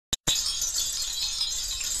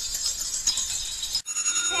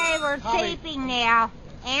we're taping now.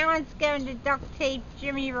 Alan's going to duct tape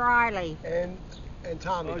Jimmy Riley. And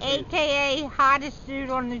Tommy. AKA hottest dude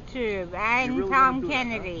on the tube. And really Tom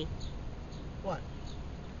Kennedy. That, huh? What?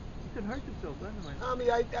 You can hurt yourself, anyway.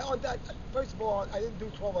 Tommy, first of all, I didn't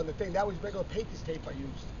do 12 on the thing. That was regular paper's tape I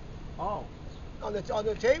used. Oh. On the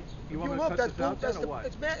tape? You want to cut this out then, or what?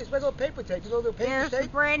 It's regular paper tape. You know the paper tape? There's a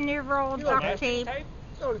brand new roll of duct tape.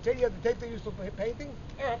 No, the tape they used for painting?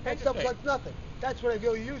 Yeah, that stuff's like nothing. That's what I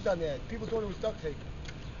really used on there. People thought it was duct tape.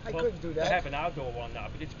 I couldn't do that. I have an outdoor one now,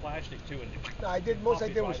 but it's plastic too. And no, most I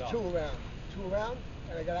did was 2 around. 2 around,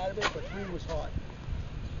 and I got out of it, but 3 was hard.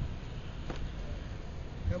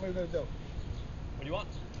 How many are we going to do? What do you want?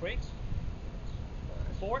 3?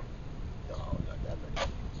 4? No, not that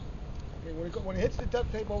many. Okay, when it hits the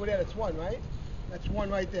duct tape over there, that's 1, right? That's 1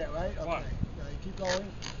 right there, right? Okay. 1. Now you keep going.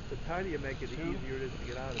 The tighter you make it, the easier it is to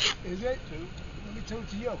get out of it. Is it? 2. Let me tell it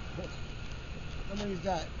to you. How many is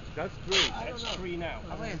that? That's 3. That's 3 now.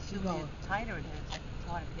 I would assume the tighter it is, it's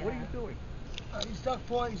harder to get What are you doing? He's duck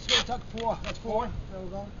 4. He's going to duck 4. That's 4. There we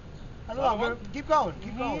go. I don't know. Keep going.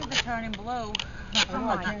 Keep going. Here's the turning blue. Oh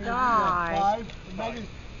my God. 5.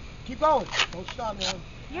 Keep going. Don't stop now.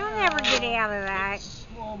 You'll never get out of that.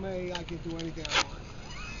 Small May, I can do anything I want.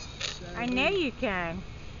 7. I know you can.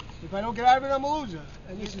 If I don't get out of it, I'm a loser.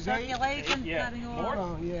 And this is 8. Circulation cutting off.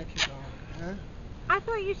 Oh, yeah, keep going. Huh? I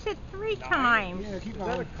thought you said 3 times. Yeah, keep Is going.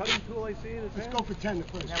 that a cutting tool I see in his Let's hand? go for 10 the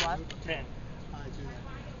first. You know what? 10. All right, do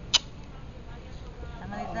that. How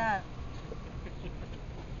many is that?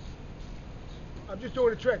 I'm just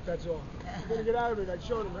doing a trick, that's all. I'm going to get out of it. I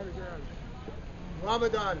showed him how to get out of it.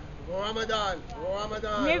 Ramadan. Ramadan.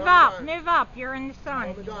 Ramadan. Move Ramadan. up. Move up. You're in the sun.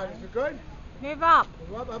 Ramadan. Is it good? Move up.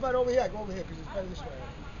 How about over here? Go over here because it's better this way.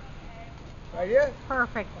 Right here?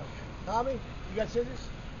 Perfect. Tommy, you got scissors?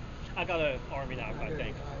 I got an army knife, I think. All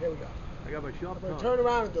right, here we go. I got my sharp I'm going tongue to turn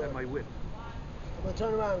around and do it. and my whip. I'm going to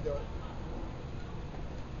turn around and do it.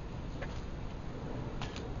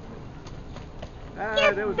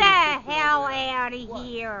 Get the hell out of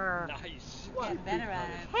here. Nice. Get better at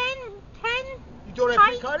it. 10 You don't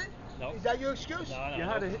have to cut it? No. Is that your excuse? No. You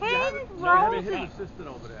had to hit rolls the it. assistant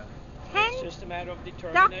over there. 10 It's just a matter of duct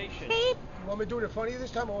determination. tape. You want me to do it in front of you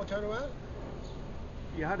this time? I won't turn around?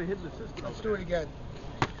 You had a hidden assistant Let's over do there. it again.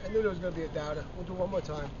 I knew there was going to be a doubter. We'll do one more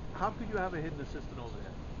time. How could you have a hidden assistant over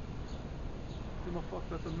there? Who the fuck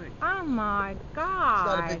doesn't me? Oh my It's God.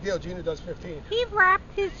 not a big deal. Gina does 15. He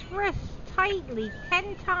wrapped his wrist tightly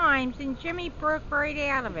 10 times and Jimmy broke right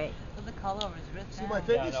out of it. Look at the color of his wrist See now. my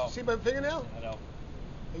fingers? Yeah, I know. See my fingernail? I know.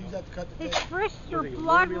 I use that to cut the His tape. wrists are Was he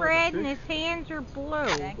blood moving like a red and fish? his hands are blue.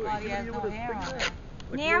 Thank What, God you he has gonna no give it a hair on fingernail? it.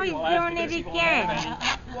 Now he's Well, that's doing it because he won't have again.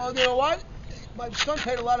 any. Well, you know what? My son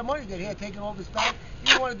paid a lot of money to get hair taken off his back. He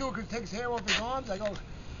didn't want to do it because it takes hair off his arms. I go,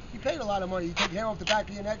 you paid a lot of money. You take hair off the back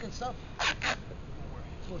of your neck and stuff.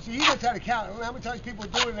 Well, see, he knows how to count. I don't know how many times people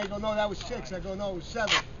do it and they go, no, that was 6. I go, no, it was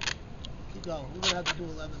 7. Keep going. We're going to have to do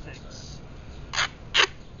 11 this 6. time.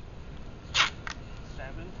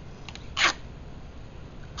 7.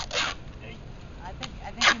 8. I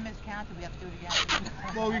think you miscounted. We have to do it again.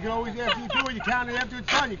 Well, you can always, after you do it, you count it after it's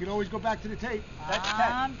done. You can always go back to the tape. That's 10.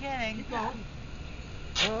 I'm kidding. Keep going.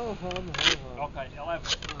 Oh, Okay, 11.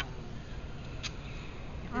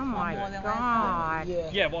 Oh my more than last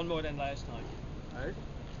God. Yeah, 1 more than last time. Right?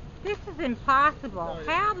 This is impossible. Oh,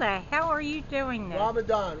 yeah. How the hell are you doing this?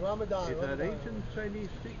 Ramadan. It's an ancient Chinese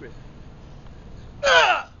secret.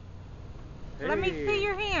 Let me Hey, see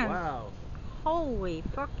your hands. Wow. Holy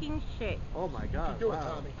fucking shit. Oh my You God. do it, wow.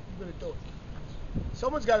 Tommy. You're going to do it.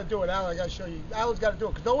 Someone's got to do it, Alan. I got to show you. Alan's got to do it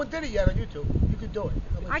because no one did it yet on YouTube. You can do it.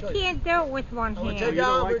 I'm gonna I show you. can't do it with one I'm going to hand. take you know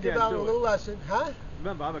Alan. I We're going to give can't Alan a do it. little lesson. Huh?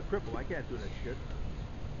 Remember, I'm a cripple. I can't do that shit.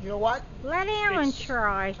 You know what? Let Alan It's-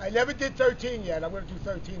 try. I never did 13 yet. I'm going to do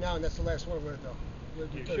 13 now, and that's the last one I'm going to do. I'm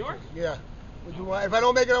gonna do You 13. sure? Yeah. We'll do one. If I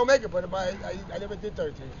don't make it, I don't make it. But if I never did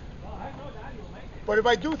 13. But if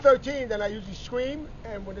I do 13, then I usually scream,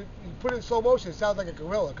 and when you put it in slow motion, it sounds like a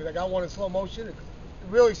gorilla. Because I got one in slow motion. It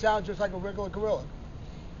really sounds just like a regular gorilla.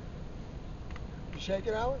 You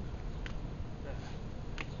shaking, Alan?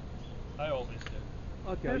 I always do. Okay,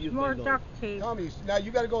 I'll There's use more my nose. duct tape. Tommy, now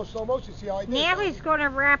you got to go in slow motion. See how I did? Now Tommy? he's going to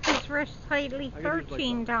wrap his wrist tightly I gotta use my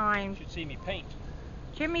 13 thumb. times. You should see me paint.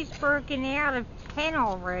 Jimmy's broken out of 10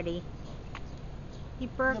 already. He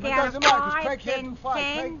Yeah, broke but it out of doesn't matter because 5, Craig can't then do 5.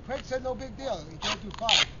 10. Craig said no big deal. He can't do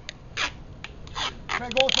 5.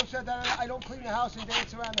 Craig also said that I don't clean the house and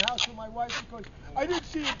dance around the house with my wife because I didn't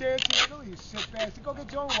see you dancing. I know you sick bastard. Go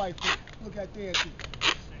get your own wife to look at dancing.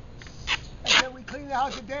 I said we cleaned the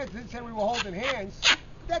house and danced. Didn't say we were holding hands.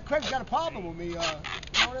 That Craig's got a problem with me. You know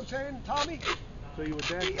what I'm saying, Tommy? So you were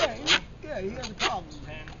dad? Yeah, he has a problem.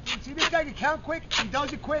 10. See, this guy can count quick. He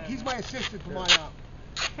does it quick. He's my assistant from on out.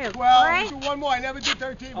 Who, 12, Craig? do one more. I never did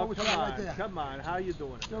 13. Oh, What was come that on, right there? come on. How you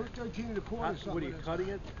doing it? 13 and a quarter. Something What are you like that. cutting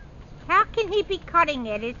it? How can he be cutting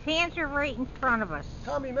it? His hands are right in front of us.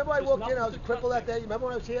 Tommy, remember I There's walked in, I was a nothing to cripple that cut, day? Remember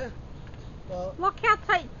when I was here? Well, Look how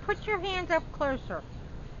tight. Put your hands up closer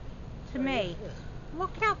to me. yeah.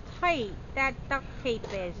 Look how tight that duct tape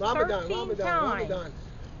is. Ramadan, 13 Ramadan, times. Ramadan.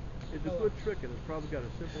 It's a good trick and it's probably got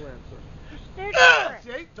a simple answer. There's no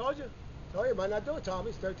See, told you. Told you, might not do it, Tommy.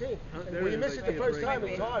 It's 13. Huh, And there when it you is, miss I it the can't first break time, it.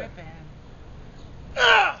 it's hard.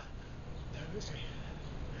 Ripping. Listen.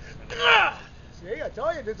 See, I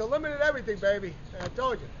told you, there's a limit to everything, baby. I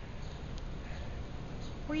told you.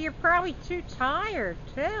 Well, you're probably too tired,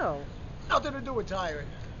 too. Nothing to do with tiring.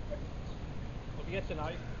 What do you get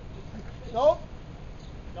tonight? Nope.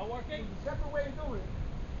 Not working? Separate way of doing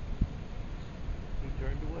it. He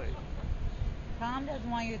turned away. Tom doesn't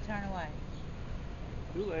want you to turn away.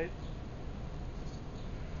 Too late.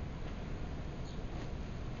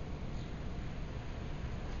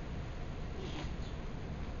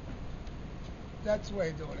 That's the way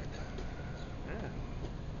of doing it. Yeah.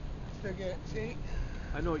 Still get it. See?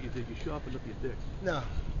 I know what you did. You sharpened up your dick. No.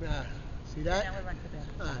 Nah. See that? Now we went to bed.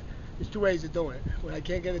 Alright. There's two ways of doing it. When I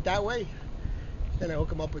can't get it that way, then I hook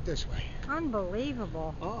them up with this way.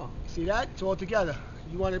 Unbelievable. Oh. See that? It's all together.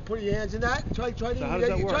 You want to put your hands in that? Try So how does to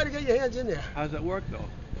that you work? try to get your hands in there. How does that work though?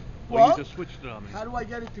 Well, Or you just switched it on me? How do I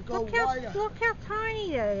get it to go Look how wider?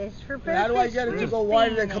 tiny that is for both And how do I his get it to wrists go wider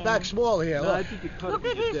and being come back in. smaller here? No, I Look. think you cut Look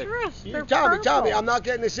it at with your his dick. wrists. You They're tell me, purple. I'm not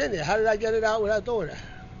getting this in there. How did I get it out without doing it?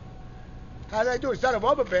 How did I do it? It's not a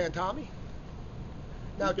rubber band, Tommy.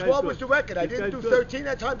 Now, This guy's 12 good. was the record. I This didn't guy's do good. 13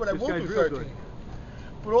 that time, but I This will guy's do real 13. good.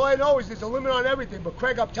 But all I know is there's a limit on everything. But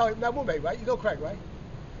Craig, I'm telling you, now MOOMAY, right? You know Craig, right?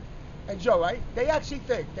 And Joe, right? They actually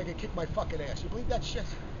think they can kick my fucking ass. You believe that shit?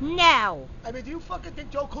 No. I mean, do you fucking think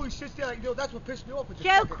Joe Cooley sits there like, you know, that's what pissed me off with this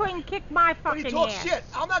Joe fucking couldn't kick my But fucking he talks ass. shit.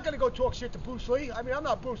 I'm not going to go talk shit to Bruce Lee. I mean, I'm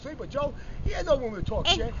not Bruce Lee, but Joe, he had no room to talk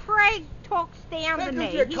And shit. Craig talks down to Craig me.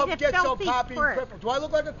 usually He's come a get some filthy poppy prick. cripple. Do I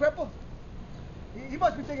look like a cripple? He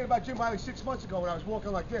must be thinking about GINE-RILEY 6 months ago when I was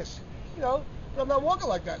walking like this. You know, but I'm not walking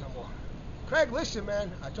like that no more. Craig, listen,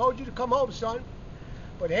 man. I told you to come home, son.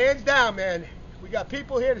 But hands down, man, we got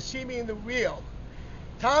people here to see me in the real.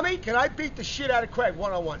 Tommy, can I beat the shit out of Craig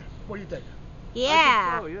one-on-one? What do you think?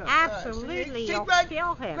 Yeah, so, yeah. absolutely. See, You'll Greg,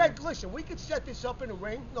 kill him. Greg, listen, we could set this up in the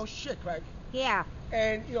ring. No shit, Craig. Yeah.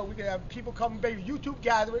 And, you know, we could have people come, maybe YouTube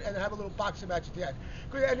gather it and have a little boxing match at the end.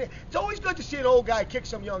 And it's always good to see an old guy kick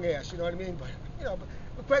some young ass, you know what I mean? But, you know,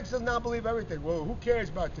 but Craig does not believe everything. Well, who cares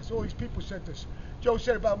about this? All these people said this. Joe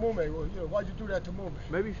said about MOOMAY. Well, you know, why'd you do that to MOOMAY?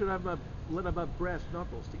 Maybe you should have let him have brass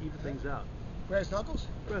knuckles to even things out. Brass knuckles?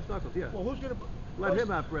 Brass knuckles, yeah. Well, who's going to... Let him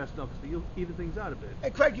have brass knuckles to even things out a bit.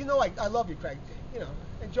 And Craig, you know I love you, Craig. You know,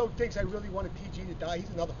 and Joe thinks I really wanted PG to die. He's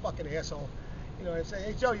another fucking asshole. You know what I'm saying?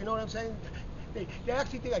 Hey, Joe, you know what I'm saying? They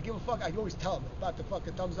actually think I give a fuck. I always tell them about the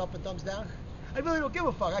fucking thumbs up and thumbs down. I really don't give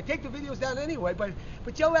a fuck. I take the videos down anyway, but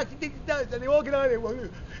Joe actually thinks he does, and they all get on it. Well,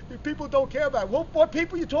 the people don't care about it. What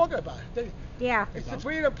people are you talking about? Yeah. It's the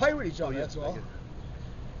three of them play with each other. yeah, That's I all. get it.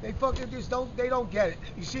 They fucking just don't. They don't get it.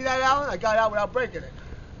 You see that, Alan? I got out without breaking it.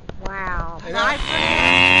 Wow. And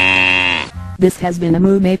My This has been a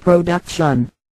MOOMAY production.